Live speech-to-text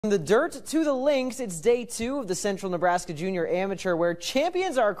From the dirt to the links, it's day 2 of the Central Nebraska Junior Amateur, where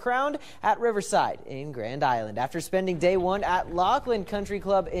champions are crowned at Riverside in Grand Island. After spending day 1 at Laughlin Country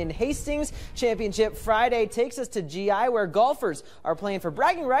Club in Hastings, Championship Friday takes us to GI, where golfers are playing for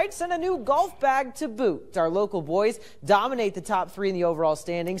bragging rights and a new golf bag to boot. Our local boys dominate the top 3 in the overall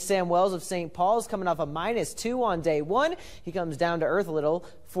standings. Sam Wells of St. Paul's coming off a -2 on day 1. He comes down to earth a little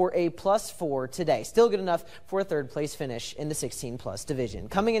for a +4 today. Still good enough for a 3rd place finish in the 16+ division.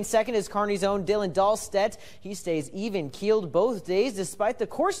 Coming in second is Kearney's own Dylan Dahlstedt. He stays even-keeled both days despite the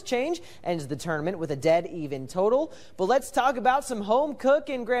course change, ends the tournament with a dead-even total. But let's talk about some home cook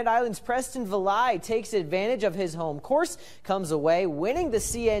in Grand Island's Preston Valai. Takes advantage of his home course, comes away winning the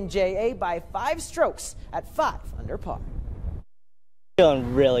CNJA by 5 strokes at 5 under par.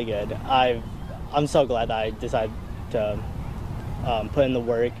 Feeling really good. I'm so glad that I decided to put in the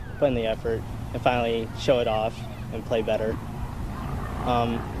work, put in the effort, and finally show it off and play better.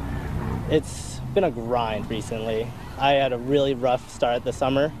 It's been a grind recently. I had a really rough start at the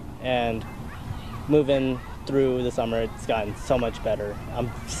summer, and moving through the summer, it's gotten so much better. I'm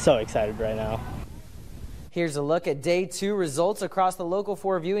so excited right now. Here's a look at day 2 results across the local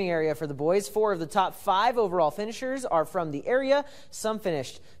 4 viewing area for the boys. 4 of the top 5 overall finishers are from the area. Some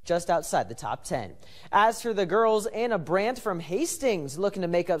finished just outside the top 10. As for the girls, Anna Brandt from Hastings looking to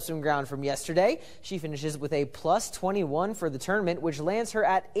make up some ground from yesterday. She finishes with a +21 for the tournament, which lands her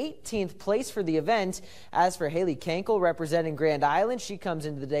at 18th place for the event. As for Haley Kankel representing Grand Island, she comes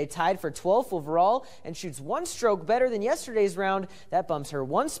into the day tied for 12th overall and shoots 1 stroke better than yesterday's round. That bumps her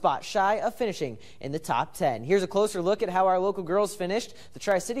 1 spot shy of finishing in the top 10. Here's a closer look at how our local girls finished. The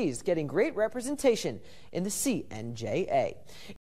Tri-Cities getting great representation in the CNJA.